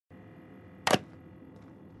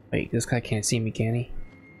Wait, this guy can't see me, can he?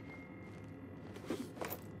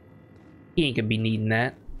 He ain't gonna be needing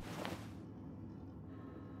that.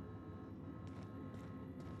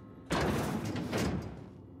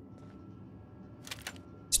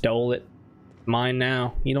 Stole it. Mine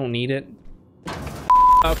now. You don't need it.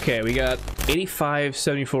 Okay, we got 85,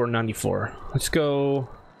 74, 94. Let's go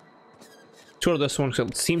to this one. So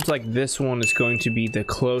it seems like this one is going to be the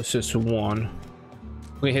closest one.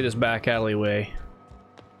 We're gonna hit this back alleyway.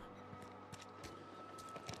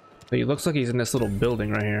 So he looks like he's in this little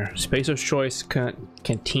building right here. Spacer's Choice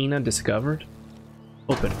Cantina discovered.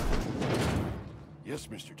 Open. Yes,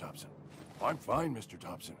 Mr. Thompson. I'm fine, Mr.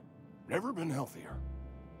 Thompson. Never been healthier.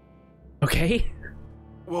 Okay.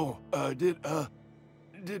 Whoa, did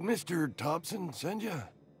Mr. Thompson send you?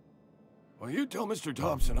 Well, you tell Mr.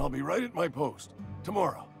 Thompson I'll be right at my post.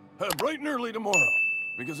 Tomorrow. Bright and early tomorrow.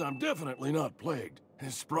 Because I'm definitely not plagued.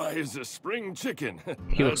 As spry as a spring chicken.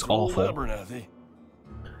 He looks awful. Abernathy.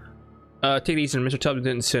 Take it easy, Mr. Thompson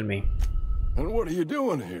didn't send me. And what are you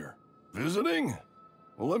doing here? Visiting?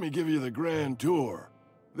 Well, let me give you the grand tour.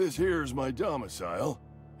 This here's my domicile,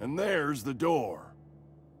 and there's the door.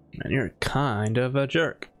 Man, you're kind of a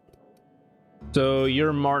jerk. So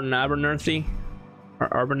you're Martin Abernathy? Or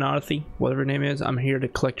Abernathy? Whatever your name is. I'm here to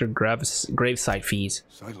collect your gravesite fees.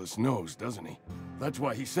 Silas knows, doesn't he? That's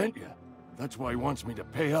why he sent you. That's why he wants me to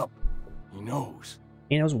pay up. He knows.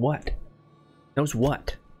 He knows what? Knows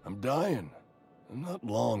what? I'm dying. I'm not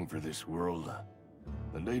long for this world.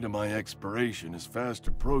 The date of my expiration is fast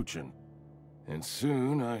approaching. And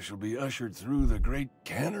soon I shall be ushered through the great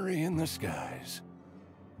cannery in the skies.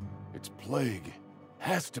 It's plague.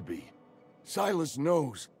 Has to be. Silas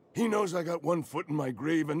knows. He knows I got one foot in my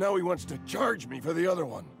grave, and now he wants to charge me for the other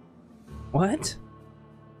one. What?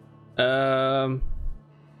 I'm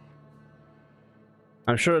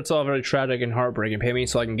sure it's all very tragic and heartbreaking. Pay me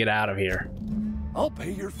so I can get out of here. I'll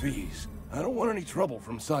pay your fees. I don't want any trouble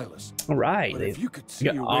from Silas. All right. But if you could see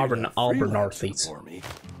got a way to freelance Abernathy's for me,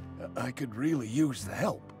 I could really use the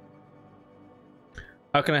help.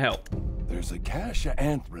 How can I help? There's a cache of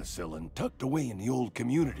anthracillin tucked away in the old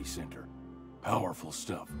community center. Powerful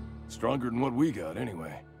stuff. Stronger than what we got,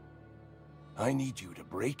 anyway. I need you to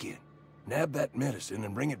break in, nab that medicine,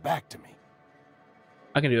 and bring it back to me.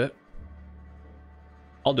 I can do it.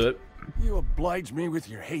 I'll do it. You oblige me with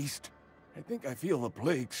your haste. I think I feel the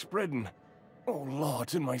plague spreading. Oh, Law,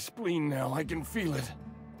 it's in my spleen now. I can feel it.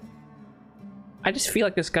 I just feel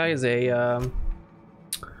like this guy is he's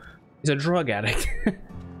a drug addict.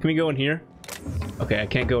 Can we go in here? Okay, I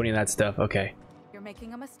can't go any of that stuff. Okay. You're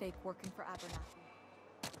making a mistake working for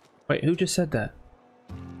Abernathy. Wait, who just said that?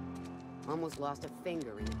 Almost lost a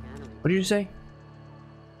finger in the cannery. What did you say?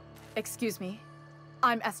 Excuse me.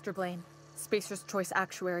 I'm Esther Blaine, Spacer's Choice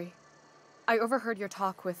Actuary. I overheard your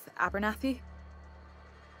talk with Abernathy.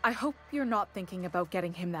 I hope you're not thinking about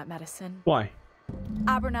getting him that medicine. Why?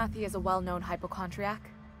 Abernathy is a well-known hypochondriac.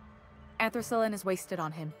 Anthracillin is wasted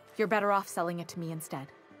on him. You're better off selling it to me instead.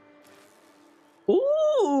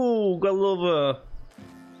 Ooh, got a little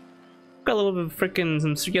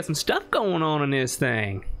freaking got some stuff going on in this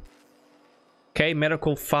thing. Okay,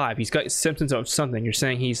 medical 5. He's got symptoms of something. You're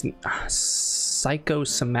saying he's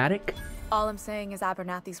psychosomatic? All I'm saying is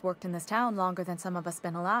Abernathy's worked in this town longer than some of us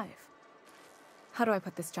been alive. How do I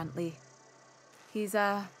put this gently? He's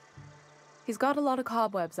got a lot of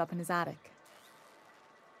cobwebs up in his attic.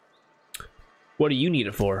 What do you need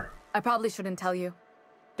it for? I probably shouldn't tell you.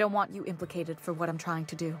 Don't want you implicated for what I'm trying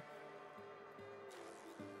to do.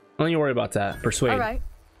 Don't you worry about that. Persuade. All right.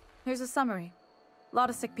 Here's a summary. A lot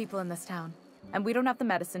of sick people in this town, and we don't have the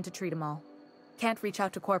medicine to treat them all. Can't reach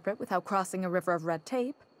out to corporate without crossing a river of red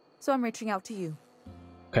tape, so I'm reaching out to you.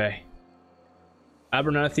 Okay.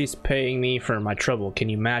 Abernathy's paying me for my trouble. Can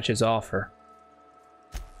you match his offer?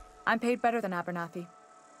 I'm paid better than Abernathy.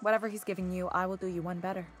 Whatever he's giving you, I will do you one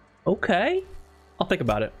better. Okay. I'll think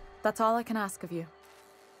about it. That's all I can ask of you.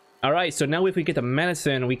 Alright, so now if we get the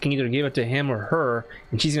medicine, we can either give it to him or her,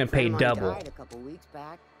 and she's gonna pay double.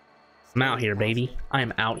 I'm out here, baby. I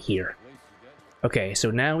am out here. Okay,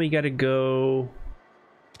 so now we gotta go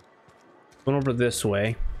over this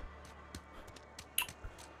way.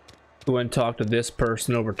 Go and talk to this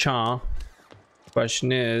person over Cha.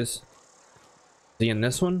 Question is he in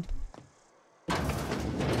this one?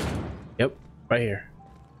 Yep, right here.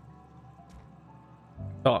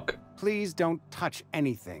 Talk. Please don't touch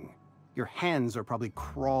anything. Your hands are probably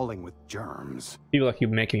crawling with germs. People like you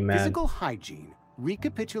make me mad. Physical hygiene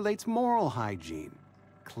recapitulates moral hygiene.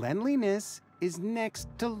 Cleanliness is next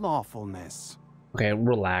to lawfulness. Okay,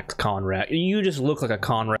 relax, Conrad. You just look like a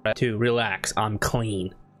Conrad too. Relax, I'm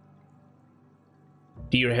clean.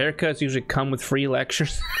 Do your haircuts usually come with free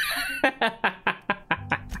lectures?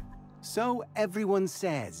 So everyone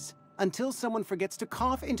says, until someone forgets to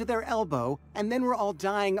cough into their elbow, and then we're all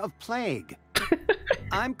dying of plague.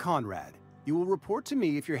 I'm Conrad. You will report to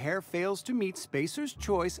me if your hair fails to meet Spacer's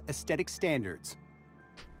Choice aesthetic standards.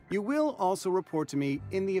 You will also report to me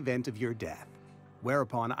in the event of your death,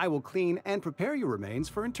 whereupon I will clean and prepare your remains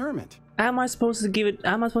for interment. How am I supposed to give it?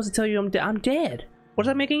 How am I supposed to tell you I'm dead? Does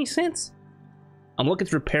that make any sense? I'm looking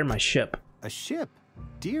to repair my ship. A ship?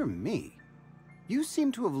 Dear me. You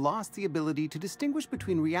seem to have lost the ability to distinguish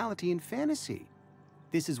between reality and fantasy.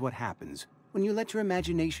 This is what happens when you let your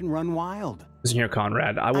imagination run wild. Listen here,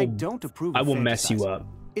 Conrad. I don't approve of I will mess you fantasizing. up.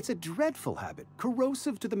 It's a dreadful habit,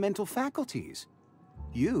 corrosive to the mental faculties.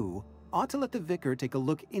 You ought to let the vicar take a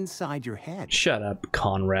look inside your head. Shut up,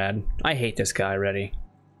 Conrad. I hate this guy already.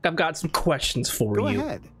 I've got some questions for you. Go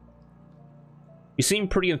ahead. You seem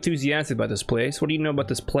pretty enthusiastic about this place. What do you know about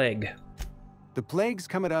this plague? The plague's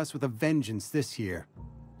come at us with a vengeance this year.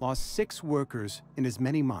 Lost 6 workers in as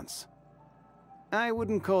many months. I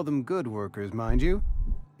wouldn't call them good workers, mind you.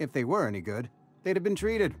 If they were any good, they'd have been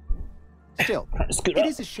treated. Still, it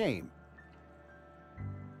is a shame.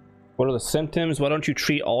 What are the symptoms? Why don't you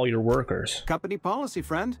treat all your workers? Company policy,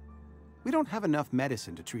 friend. We don't have enough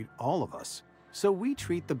medicine to treat all of us, so we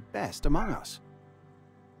treat the best among us.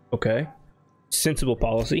 Okay. Sensible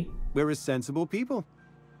policy. We're a sensible people.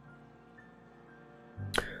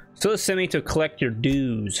 So send me to collect your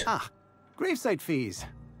dues. Ah, gravesite fees.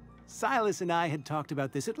 Silas and I had talked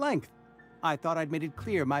about this at length. I thought I'd made it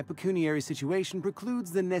clear my pecuniary situation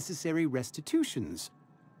precludes the necessary restitutions.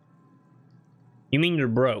 You mean you're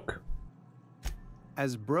broke?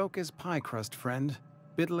 As broke as pie crust, friend.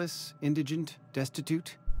 Bidless, indigent,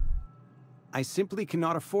 destitute. I simply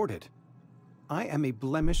cannot afford it. I am a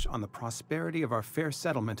blemish on the prosperity of our fair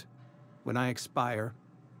settlement. When I expire,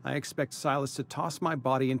 I expect Silas to toss my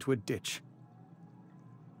body into a ditch.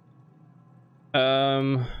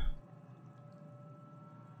 Oh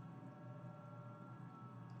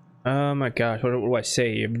my gosh, what do I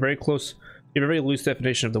say? You have very close, you have a very loose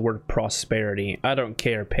definition of the word prosperity. I don't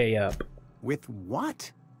care, pay up. With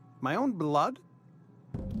what? My own blood?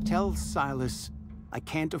 Tell Silas I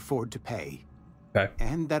can't afford to pay. Okay.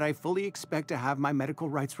 And that I fully expect to have my medical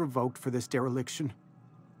rights revoked for this dereliction.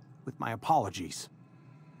 With my apologies.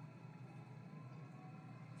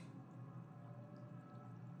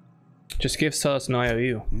 Just give Silas an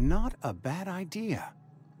IOU. Not a bad idea.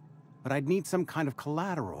 But I'd need some kind of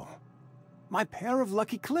collateral. My pair of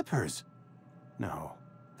lucky clippers. No,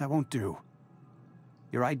 that won't do.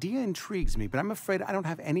 Your idea intrigues me, but I'm afraid I don't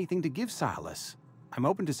have anything to give Silas. I'm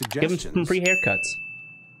open to suggestions. Give him some free haircuts.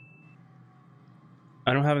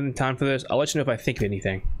 I don't have any time for this. I'll let you know if I think of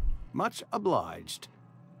anything. Much obliged.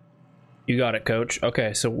 You got it, coach.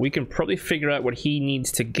 Okay, so we can probably figure out what he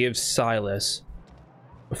needs to give Silas.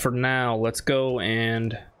 But for now, let's go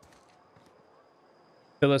and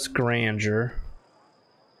Phyllis Granger.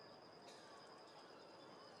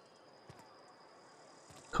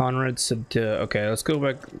 Conrad Subduh. Okay, let's go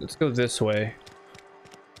back. Let's go this way.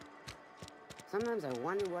 Sometimes I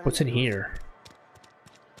wonder what What's in here?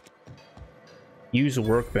 Use a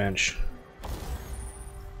workbench.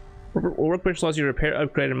 Workbench allows you to repair,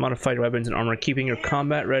 upgrade, and modify your weapons and armor, keeping your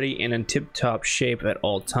combat ready and in tip-top shape at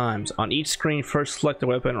all times. On each screen, first select the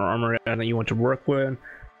weapon or armor that you want to work with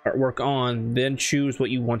or work on, then choose what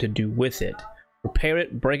you want to do with it. Repair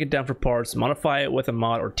it, break it down for parts, modify it with a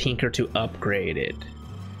mod, or tinker to upgrade it.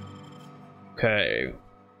 Okay.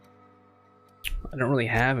 I don't really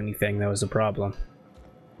have anything, that was the problem.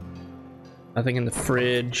 Nothing in the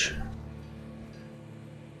fridge.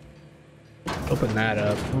 Open that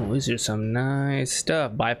up. Oh, these are some nice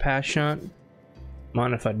stuff. Bypass shunt.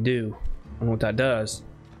 Mind if I do? I don't know what that does.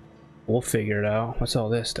 We'll figure it out. What's all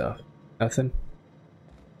this stuff? Nothing.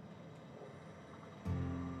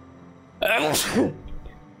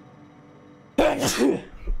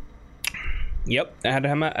 Yep, it had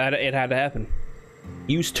to happen.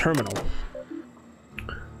 Use terminal.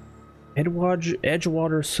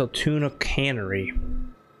 Edgewater Saltuna Cannery.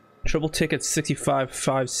 Triple ticket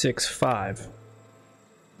 65565.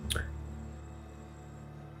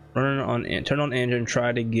 Turn on engine, try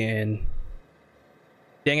it again.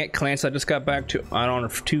 Dang it, Clancy, I just got back to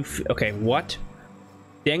okay, what?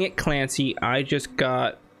 Dang it, Clancy, I just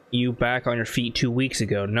got you back on your feet 2 weeks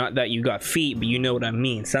ago. Not that you got feet, but you know what I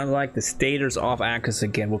mean. Sounds like the stator's off axis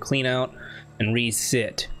again. We'll clean out and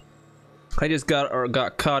resit. I just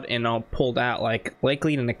got caught and all pulled out, like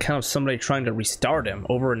likely an account of somebody trying to restart him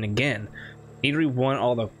over and again. Need to rewind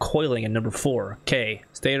all the coiling in number 4. Okay,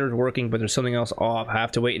 stator's working, but there's something else off. I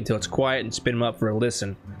have to wait until it's quiet and spin them up for a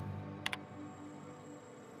listen.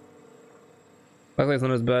 Luckily it's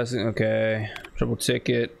not as best. Okay, triple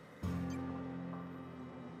ticket.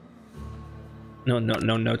 No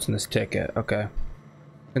notes in this ticket. Okay,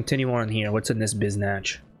 continue on here. What's in this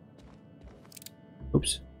biznatch?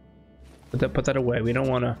 Oops. Put that away. We don't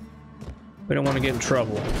want to get in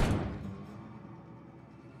trouble.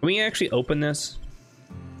 Can we actually open this?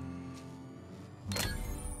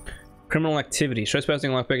 Criminal activity.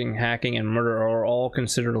 Trespassing, lockpicking, hacking, and murder are all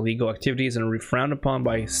considered illegal activities and are frowned upon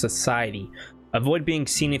by society. Avoid being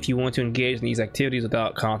seen if you want to engage in these activities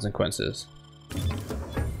without consequences.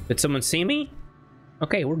 Did someone see me?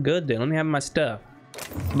 Okay, we're good then. Let me have my stuff.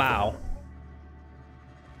 Bow.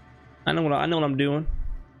 I know what I'm doing.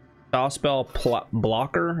 I'll spell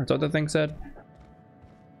blocker. That's what the thing said.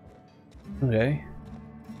 Okay.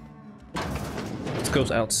 Let's go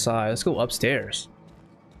outside. Let's go upstairs.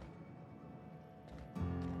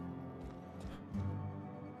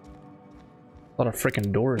 A lot of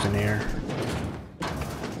freaking doors in here.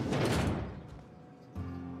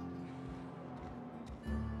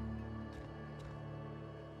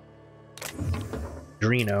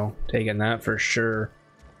 Drino, taking that for sure.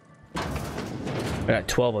 I got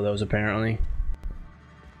 12 of those apparently.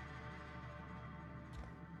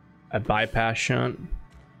 A bypass shunt.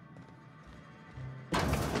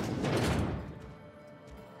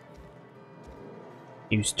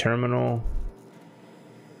 Use terminal.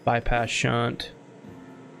 Bypass shunt.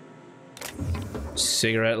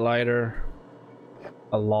 Cigarette lighter.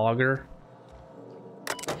 A logger.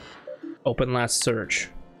 Open last search.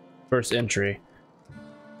 First entry.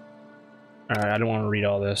 Alright, I don't want to read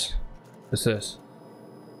all this. What's this?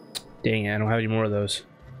 Dang it, I don't have any more of those.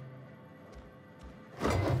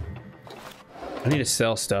 I need to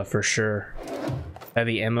sell stuff for sure.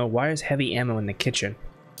 Heavy ammo. Why is heavy ammo in the kitchen?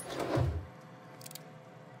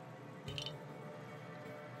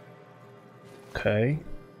 Okay.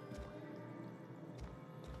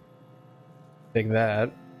 Take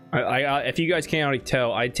that. If you guys can't already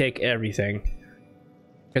tell, I take everything.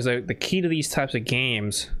 Because the key to these types of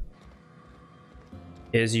games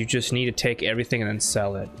is you just need to take everything and then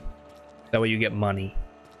sell it. That way you get money.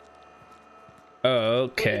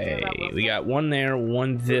 Okay, we got one there,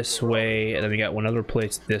 one this way, and then we got one other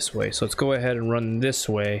place this way. So let's go ahead and run this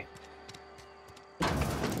way.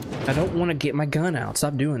 I don't want to get my gun out.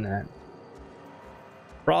 Stop doing that.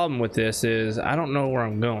 Problem with this is I don't know where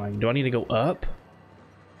I'm going. Do I need to go up?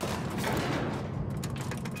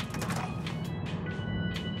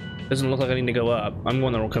 Doesn't look like I need to go up. I'm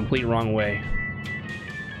going the complete wrong way.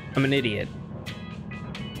 I'm an idiot.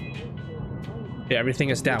 Yeah, everything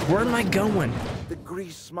is down. Where am I going? The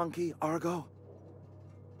grease monkey, Argo?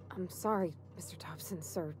 I'm sorry, Mr. Thompson,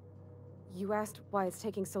 sir. You asked why it's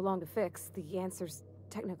taking so long to fix. The answer's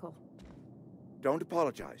technical. Don't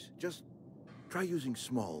apologize. Just try using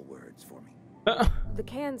small words for me. The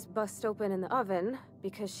can's bust open in the oven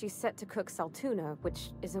because she's set to cook saltuna,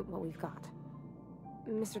 which isn't what we've got.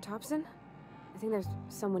 Mr. Thompson? I think there's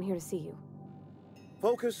someone here to see you.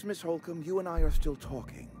 Focus, Miss Holcomb. You and I are still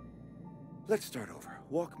talking. Let's start over.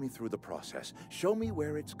 Walk me through the process. Show me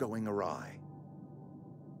where it's going awry.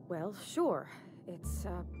 Well, sure. It's,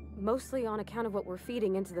 mostly on account of what we're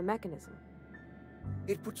feeding into the mechanism.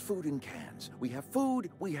 It puts food in cans. We have food,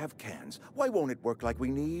 we have cans. Why won't it work like we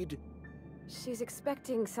need? She's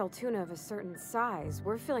expecting saltuna of a certain size.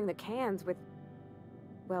 We're filling the cans with,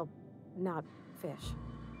 well, not fish.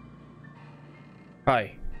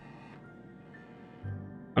 Hi.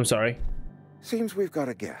 I'm sorry. Seems we've got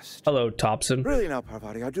a guest. Hello, Thompson. Really now,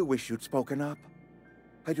 Parvati, I do wish you'd spoken up.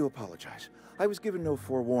 I do apologize. I was given no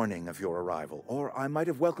forewarning of your arrival, or I might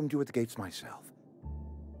have welcomed you at the gates myself.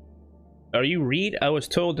 Are you Reed? I was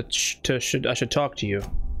told that I should talk to you.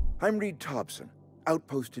 I'm Reed Thompson,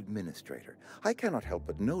 Outpost Administrator. I cannot help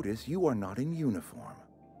but notice you are not in uniform.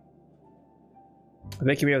 I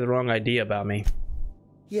think you may have the wrong idea about me.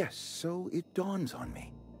 Yes, so it dawns on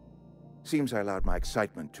me. Seems I allowed my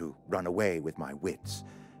excitement to run away with my wits.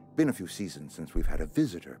 Been a few seasons since we've had a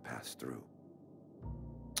visitor pass through.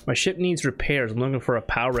 My ship needs repairs. I'm looking for a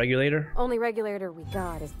power regulator. Only regulator we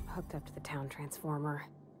got is hooked up to the town transformer.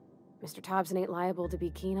 Mr. Thompson ain't liable to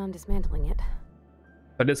be keen on dismantling it.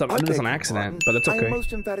 I did this on accident, but it's okay. I am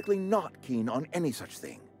most emphatically not keen on any such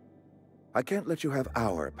thing. I can't let you have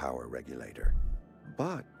our power regulator.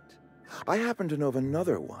 But I happen to know of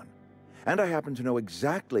another one. And I happen to know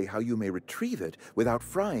exactly how you may retrieve it without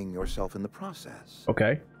frying yourself in the process.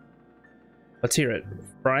 Okay. Let's hear it.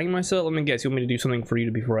 Frying myself? Let me guess. You want me to do something for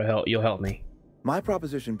you before you'll help me? My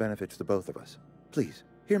proposition benefits the both of us. Please,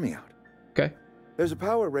 hear me out. Okay. There's a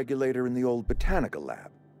power regulator in the old botanical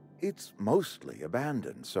lab. It's mostly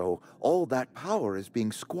abandoned, so all that power is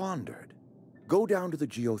being squandered. Go down to the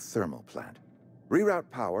geothermal plant. Reroute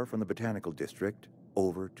power from the botanical district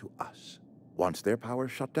over to us. Once their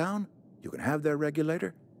power's shut down, you can have their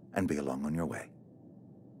regulator and be along on your way.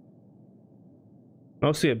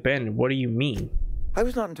 Mostly abandoned. What do you mean? I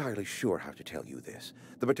was not entirely sure how to tell you this.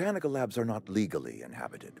 The botanical labs are not legally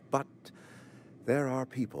inhabited, but there are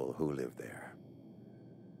people who live there.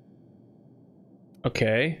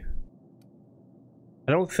 Okay.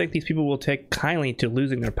 I don't think these people will take kindly to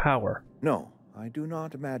losing their power. No, I do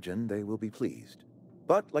not imagine they will be pleased.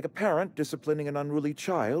 But like a parent disciplining an unruly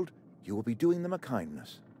child, you will be doing them a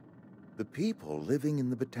kindness. The people living in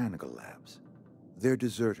the botanical labs, they're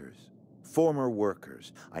deserters, former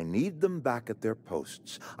workers. I need them back at their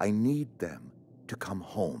posts. I need them to come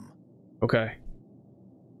home. Okay.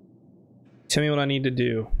 Tell me what I need to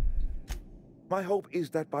do. My hope is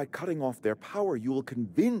that by cutting off their power, you will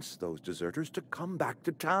convince those deserters to come back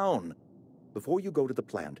to town. Before you go to the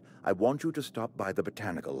plant, I want you to stop by the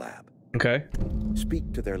botanical lab. Okay.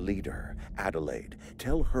 Speak to their leader, Adelaide.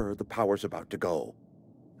 Tell her the power's about to go,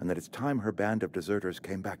 and that it's time her band of deserters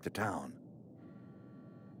came back to town.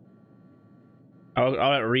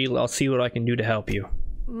 I'll see what I can do to help you.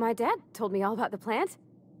 My dad told me all about the plant.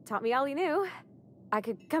 Taught me all he knew. I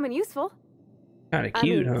could come in useful. Kinda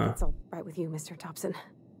cute, if huh? that's all right with you, Mr. Thompson.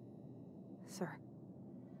 Sir.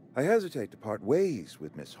 I hesitate to part ways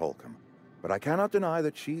with Miss Holcomb, but I cannot deny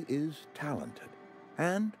that she is talented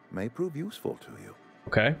and may prove useful to you.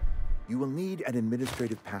 Okay. You will need an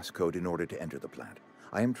administrative passcode in order to enter the plant.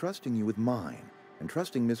 I am trusting you with mine, and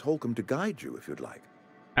trusting Miss Holcomb to guide you if you'd like.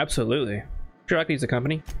 Absolutely. Sure, I can use the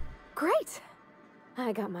company. Great!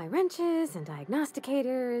 I got my wrenches and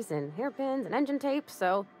diagnosticators and hairpins and engine tape,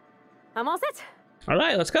 so I'm all set. All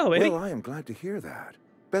right, let's go, baby. Well, I am glad to hear that.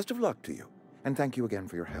 Best of luck to you, and thank you again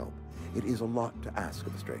for your help. It is a lot to ask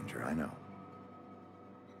of a stranger, I know.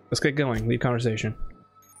 Let's get going. Leave conversation.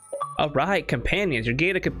 All right, companions. You're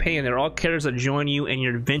gated a companion. They're all characters that join you in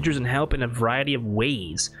your adventures and help in a variety of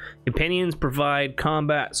ways. Companions provide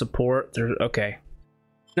combat support. They're okay.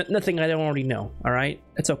 Nothing I don't already know. All right,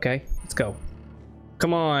 it's okay. Let's go.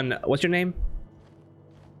 Come on. What's your name?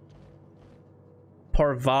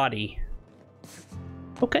 Parvati.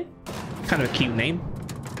 Okay. Kind of a cute name.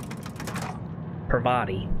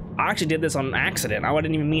 Parvati. I actually did this on accident. I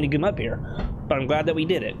didn't even mean to come up here, but I'm glad that we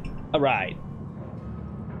did it. All right.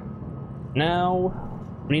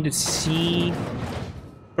 Now we need to see.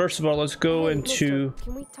 First of all, let's go into. Mister,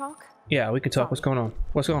 can we talk? Yeah, we can talk. What's going on?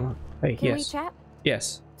 What's going on? Hey, Can we yes. chat?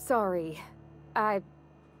 Yes. Sorry.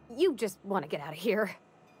 You just want to get out of here.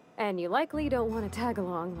 And you likely don't want to tag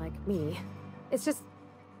along like me. It's just,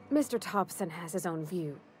 Mr. Thompson has his own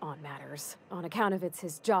view on matters, on account of it's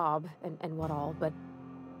his job and what all, but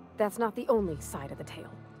that's not the only side of the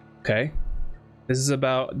tale. Okay. This is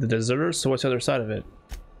about the deserters, so what's the other side of it?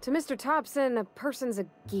 To Mr. Thompson, a person's a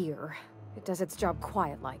gear. It does its job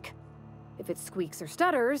quiet-like. If it squeaks or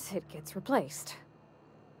stutters, it gets replaced.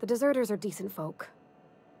 The deserters are decent folk.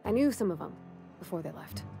 I knew some of them before they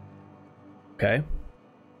left. Okay.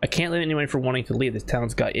 I can't blame anyone for wanting to leave. This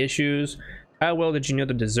town's got issues. How well did you know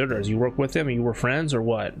the deserters? You work with them, or you were friends, or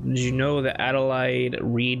what? Did you know that Adelaide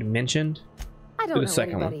Reed mentioned? I don't know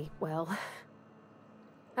second anybody well.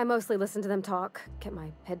 I mostly listened to them talk, kept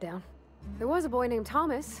my head down. There was a boy named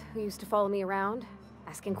Thomas who used to follow me around,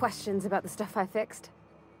 asking questions about the stuff I fixed.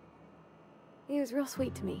 He was real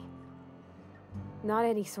sweet to me. Not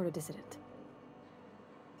any sort of dissident.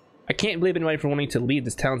 I can't blame anybody for wanting to leave.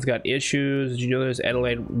 This town's got issues. Did you know there's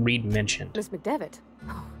Adelaide Reed mentioned? Miss McDevitt?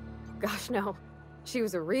 Oh, gosh, no. She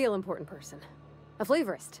was a real important person. A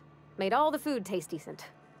flavorist. Made all the food taste decent.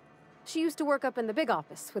 She used to work up in the big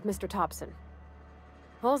office with Mr. Thompson.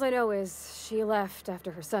 All I know is she left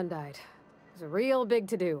after her son died. It was a real big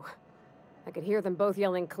to-do. I could hear them both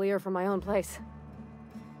yelling clear from my own place.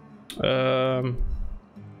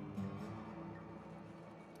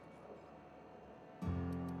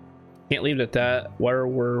 Can't leave it at that. Where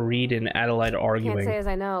were Reed and Adelaide arguing? Can't say as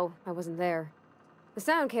I know. I wasn't there. The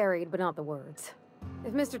sound carried, but not the words.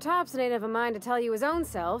 If Mr. Thompson ain't of a mind to tell you his own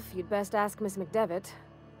self, you'd best ask Miss McDevitt,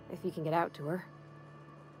 if you can get out to her.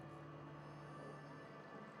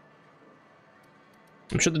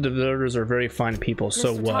 I'm sure the deserters are very fine people,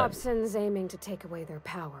 so Mr. what? Thompson's aiming to take away their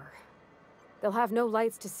power. They'll have no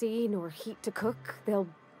lights to see, nor heat to cook. They'll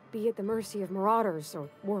be at the mercy of marauders, or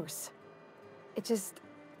worse. It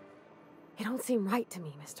don't seem right to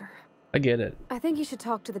me, mister. I get it. I think you should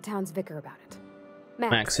talk to the town's vicar about it.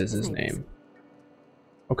 Max is his name.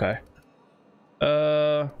 Okay.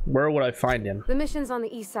 Where would I find him? The mission's on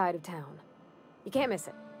the east side of town. You can't miss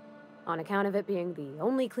it, on account of it being the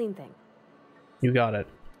only clean thing. You got it.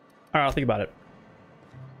 All right, I'll think about it.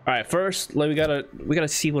 All right, first, we gotta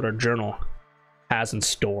see what our journal has in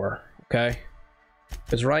store, okay?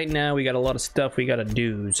 Because right now we got a lot of stuff we gotta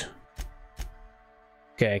do.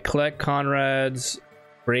 Okay, collect Conrad's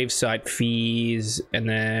gravesite fees, and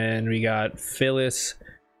then we got Phyllis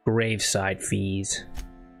gravesite fees.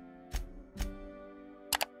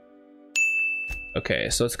 Okay,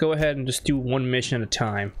 so let's go ahead and just do one mission at a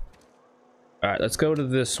time. All right, let's go to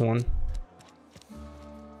this one.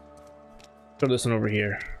 Go to this one over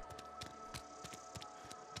here.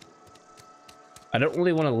 I don't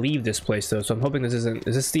really want to leave this place though, so I'm hoping this isn't.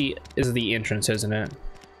 Is the entrance, isn't it?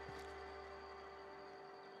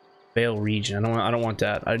 Vale region. I don't want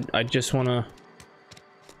that. I just want to.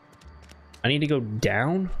 I need to go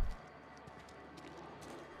down.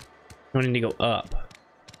 I need to go up.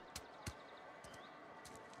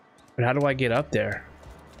 But how do I get up there?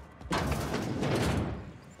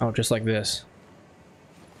 Oh, just like this.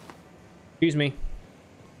 Excuse me.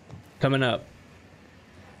 Coming up.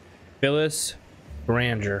 Phyllis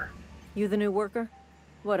Granger. You the new worker?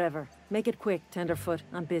 Whatever. Make it quick, Tenderfoot.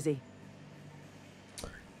 I'm busy.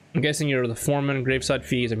 I'm guessing you're the foreman. Graveside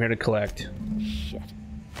fees. I'm here to collect. Shit.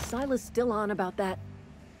 Silas still on about that?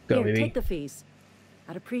 Go, Here, baby. take the fees.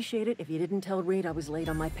 I'd appreciate it if you didn't tell Reed I was late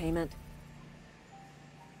on my payment.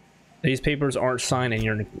 These papers aren't signed in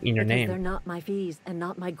your Because name. they're not my fees and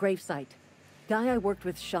not my gravesite. Guy I worked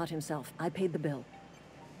with shot himself. I paid the bill.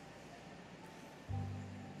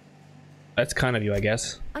 That's kind of you, I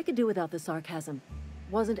guess. I could do without the sarcasm.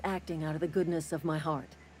 Wasn't acting out of the goodness of my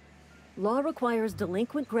heart. Law requires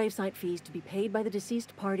delinquent gravesite fees to be paid by the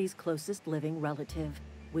deceased party's closest living relative,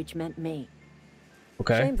 which meant me.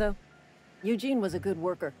 Okay. Shame, though. Eugene was a good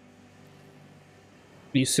worker.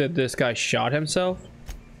 You said this guy shot himself?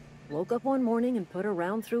 Woke up one morning and put a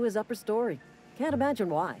round through his upper story. Can't imagine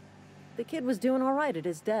why. The kid was doing all right at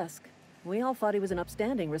his desk. We all thought he was an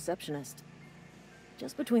upstanding receptionist.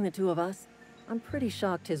 Just between the two of us, I'm pretty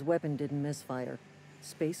shocked his weapon didn't misfire.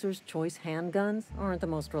 Spacer's Choice handguns aren't the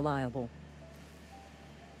most reliable.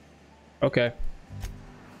 Okay.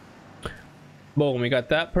 Boom, we got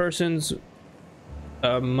that person's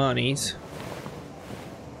monies.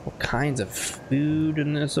 What kinds of food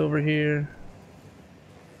in this over here?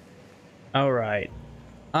 Alright.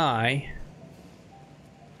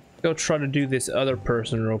 Go try to do this other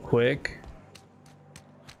person real quick.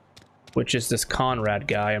 Which is this Conrad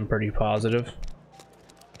guy, I'm pretty positive.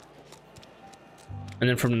 And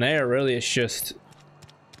then from there, really, it's just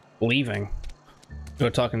leaving. Go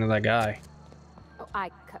talking to that guy. Oh, I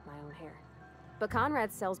cut my own hair. But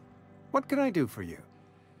Conrad sells... What can I do for you?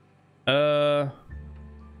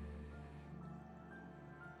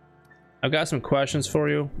 I've got some questions for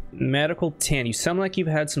you. Medical 10. You sound like you've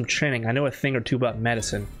had some training. I know a thing or two about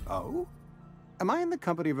medicine. Oh? Am I in the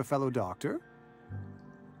company of a fellow doctor?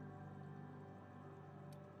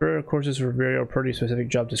 Courses for very pretty specific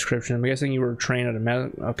job description. I'm guessing you were trained at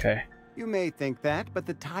a okay. You may think that, but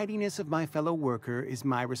the tidiness of my fellow worker is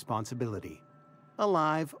my responsibility.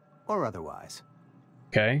 Alive or otherwise.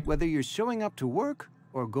 Okay. Whether you're showing up to work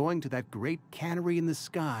or going to that great cannery in the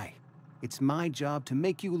sky, it's my job to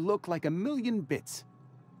make you look like a million bits.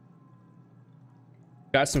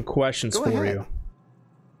 Got some questions Go for ahead.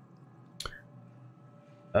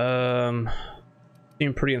 you.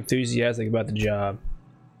 Seem pretty enthusiastic about the job.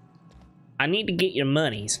 I need to get your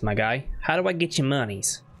monies, my guy. How do I get your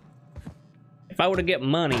monies? If I were to get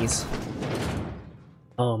monies...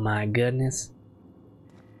 Oh my goodness.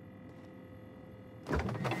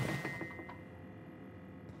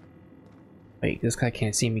 Wait, this guy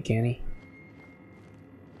can't see me, can he?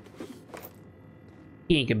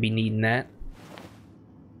 He ain't gonna be needing that.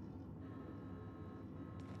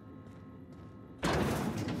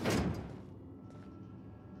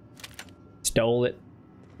 Stole it.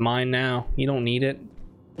 Mine now. You don't need it.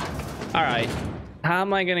 Alright. How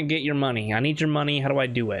am I gonna get your money? I need your money. How do I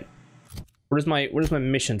do it? What does my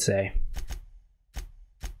mission say?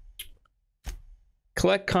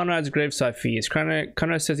 Collect Conrad's gravesite fees.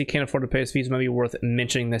 Conrad says he can't afford to pay his fees. It might be worth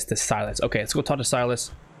mentioning this to Silas. Okay, let's go talk to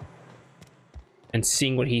Silas and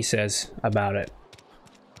seeing what he says about it.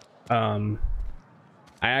 I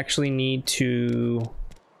actually need to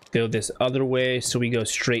go this other way, so we go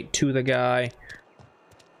straight to the guy.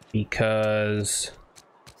 Because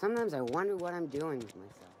Sometimes I wonder what I'm doing with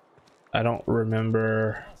myself. I don't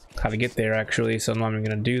remember how to get there actually, so I'm not even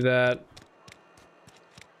gonna do that.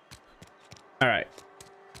 All right.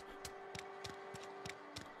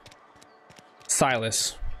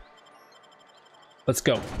 Silas. Let's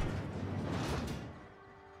go.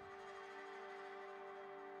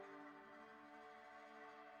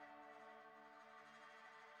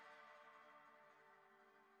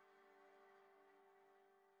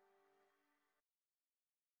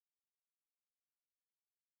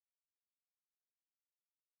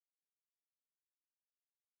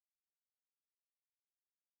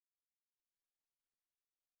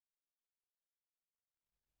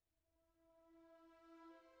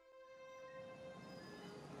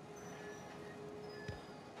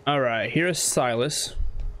 Alright, here's Silas.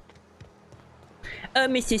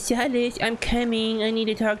 Mr. Silas, I'm coming. I need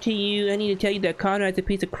to talk to you. I need to tell you that Conrad's a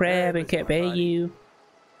piece of crap and can't pay you.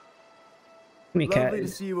 Give me a cat. Lovely to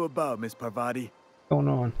see you about, Miss Parvati. What's going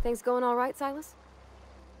on? Things going all right, Silas?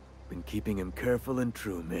 Been keeping him careful and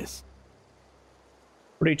true, miss.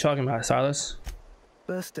 What are you talking about, Silas?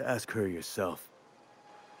 Best to ask her yourself.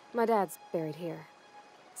 My dad's buried here.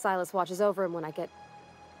 Silas watches over him when I can't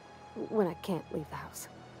leave the house.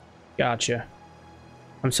 Gotcha.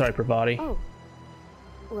 I'm sorry, Parvati. Oh.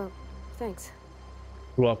 Well, thanks.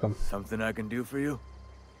 You're welcome. Something I can do for you?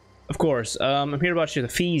 Of course. I'm here about the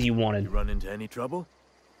fees you wanted. You run into any trouble?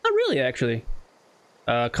 Not really, actually.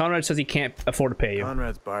 Conrad says he can't afford to pay you.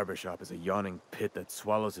 Conrad's barbershop is a yawning pit that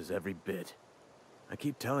swallows his every bit. I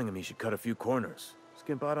keep telling him he should cut a few corners.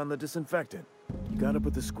 Skimp out on the disinfectant. You gotta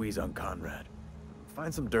put the squeeze on Conrad.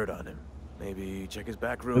 Find some dirt on him. Maybe check his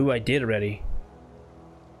back room. Ooh, I did already.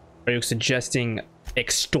 Are you suggesting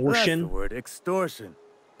extortion? That's the word, extortion.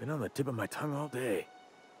 Been on the tip of my tongue all day.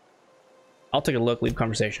 I'll take a look, leave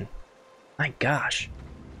conversation. My gosh.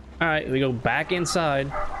 Alright, we go back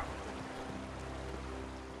inside.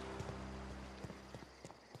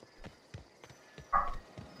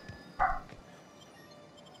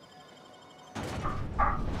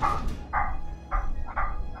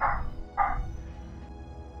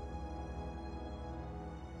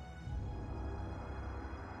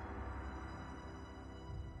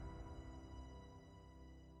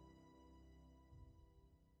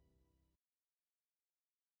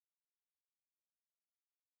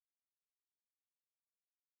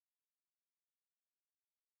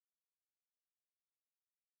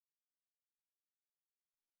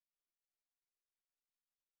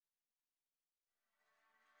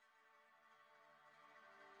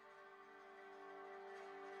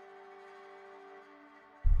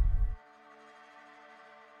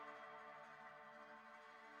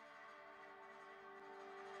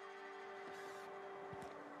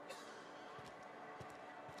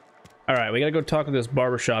 Alright, we gotta go talk to this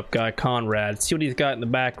barbershop guy, Conrad, see what he's got in the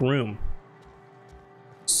back room.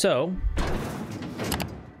 So,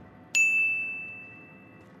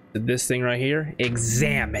 this thing right here,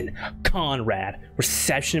 examine Conrad.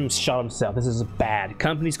 Receptionist shot himself. This is bad.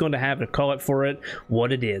 Company's going to have to call it for it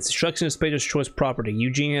what it is. Destruction of Spacer's choice property.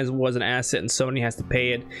 Eugene was an asset and Sony has to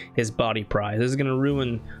pay it his body price. This is going to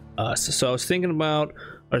ruin us. So I was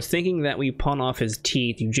thinking that we pawn off his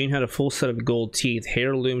teeth. Eugene had a full set of gold teeth,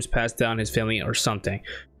 heirlooms passed down his family or something.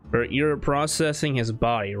 You're processing his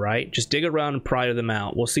body, right? Just dig around and pry them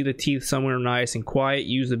out. We'll see the teeth somewhere nice and quiet.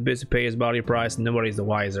 Use the bits to pay his body price and nobody's the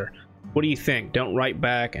wiser. What do you think? Don't write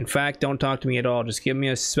back. In fact, don't talk to me at all. Just give me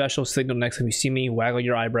a special signal next time you see me. Waggle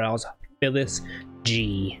your eyebrows. Phyllis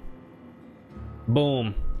G.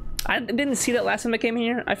 Boom. I didn't see that last time I came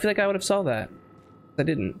here. I feel like I would have saw that. I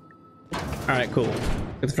didn't. Alright, cool.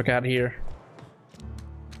 Get the frick out of here.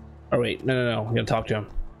 Oh wait, no. I'm gonna talk to him.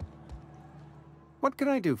 What can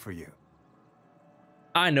I do for you?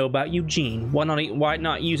 I know about Eugene. Why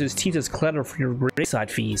not use his teeth as clutter for your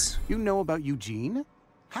graveside fees? You know about Eugene?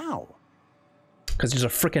 How? Because there's a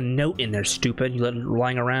frickin' note in there, stupid. You let it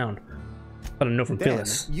lying around. Got a note from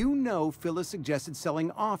Phyllis. You know Phyllis suggested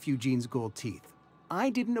selling off Eugene's gold teeth.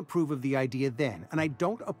 I didn't approve of the idea then, and I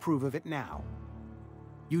don't approve of it now.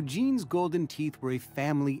 Eugene's golden teeth were a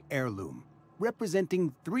family heirloom,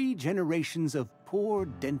 representing 3 generations of poor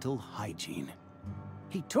dental hygiene.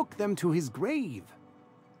 He took them to his grave.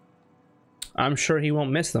 I'm sure he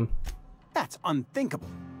won't miss them. That's unthinkable.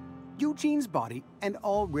 Eugene's body and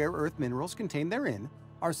all rare earth minerals contained therein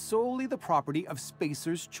are solely the property of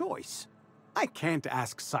Spacer's choice. I can't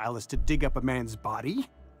ask Silas to dig up a man's body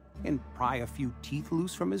and pry a few teeth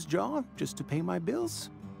loose from his jaw just to pay my bills.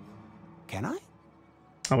 Can I?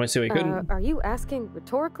 I want to say we couldn't. Are you asking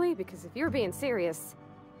rhetorically? Because if you're being serious...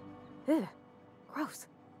 Ugh, gross.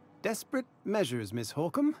 Desperate measures, Miss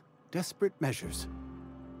Holcomb. Desperate measures.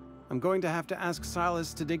 I'm going to have to ask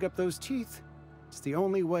Silas to dig up those teeth. It's the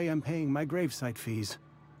only way I'm paying my gravesite fees.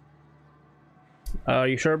 Are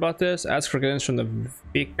you sure about this? Ask for guidance from the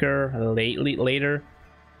vicar later.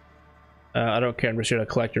 I don't care. I'm just here to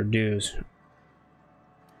collect your dues.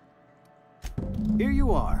 Here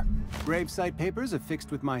you are. Gravesite papers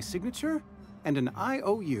affixed with my signature and an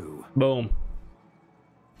IOU. Boom.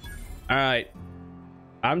 All right.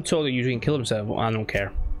 I'm told that you can kill himself. I don't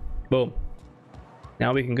care. Boom.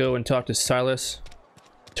 Now we can go and talk to Silas.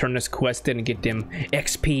 Turn this quest in and get them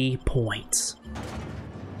XP points.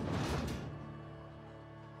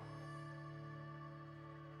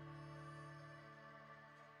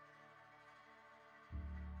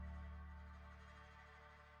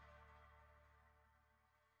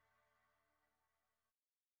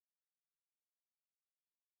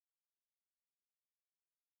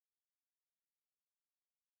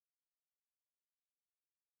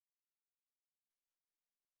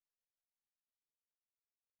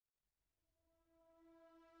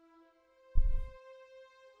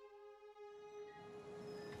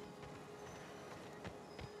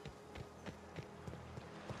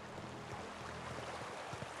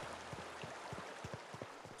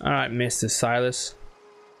 All right, Mr. Silas.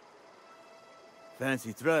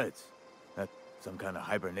 Fancy threads. That some kind of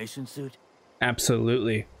hibernation suit?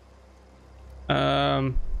 Absolutely.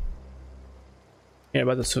 Yeah,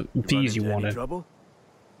 about the fees you wanted. Trouble?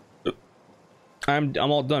 I'm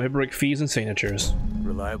all done. Paperwork, fees, and signatures.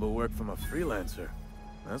 Reliable work from a freelancer.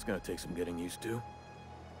 That's gonna take some getting used to.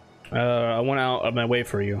 I went out of my way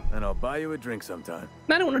for you. And I'll buy you a drink sometime.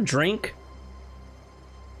 I don't want a drink.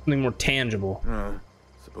 Something more tangible.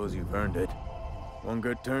 Suppose you've earned it. One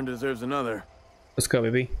good turn deserves another. Let's go,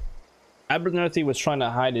 baby. Abernathy was trying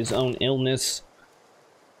to hide his own illness.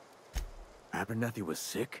 Abernathy was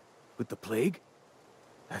sick? With the plague?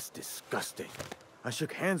 That's disgusting. I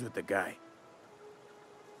shook hands with the guy.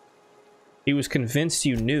 He was convinced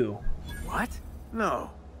you knew. What?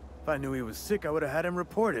 No. If I knew he was sick, I would have had him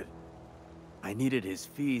reported. I needed his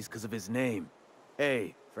fees because of his name.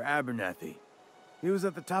 A for Abernathy. He was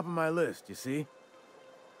at the top of my list, you see?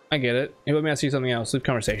 I get it. Hey, let me ask you something else. Leave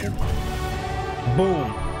conversation.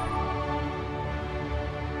 Boom.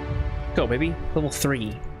 Go, baby. Level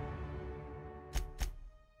 3.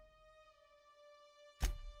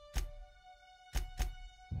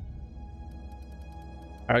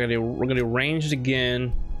 Alright, we're gonna do ranged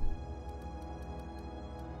again.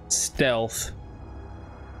 Stealth.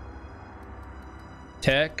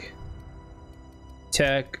 Tech.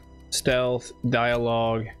 Stealth.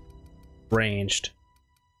 Dialogue. Ranged.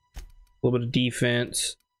 A little bit of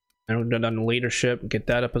defense, and we've done leadership. Get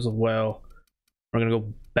that up as well. We're gonna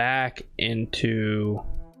go back into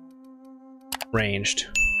ranged.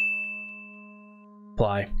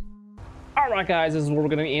 Apply. All right, guys, this is where we're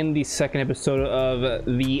gonna end the second episode of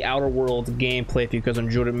the Outer Worlds gameplay. If you guys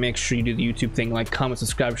enjoyed it, make sure you do the YouTube thing, like, comment,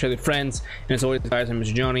 subscribe, share with your friends. And as always, guys, I'm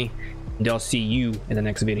Johnny, and I'll see you in the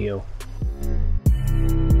next video.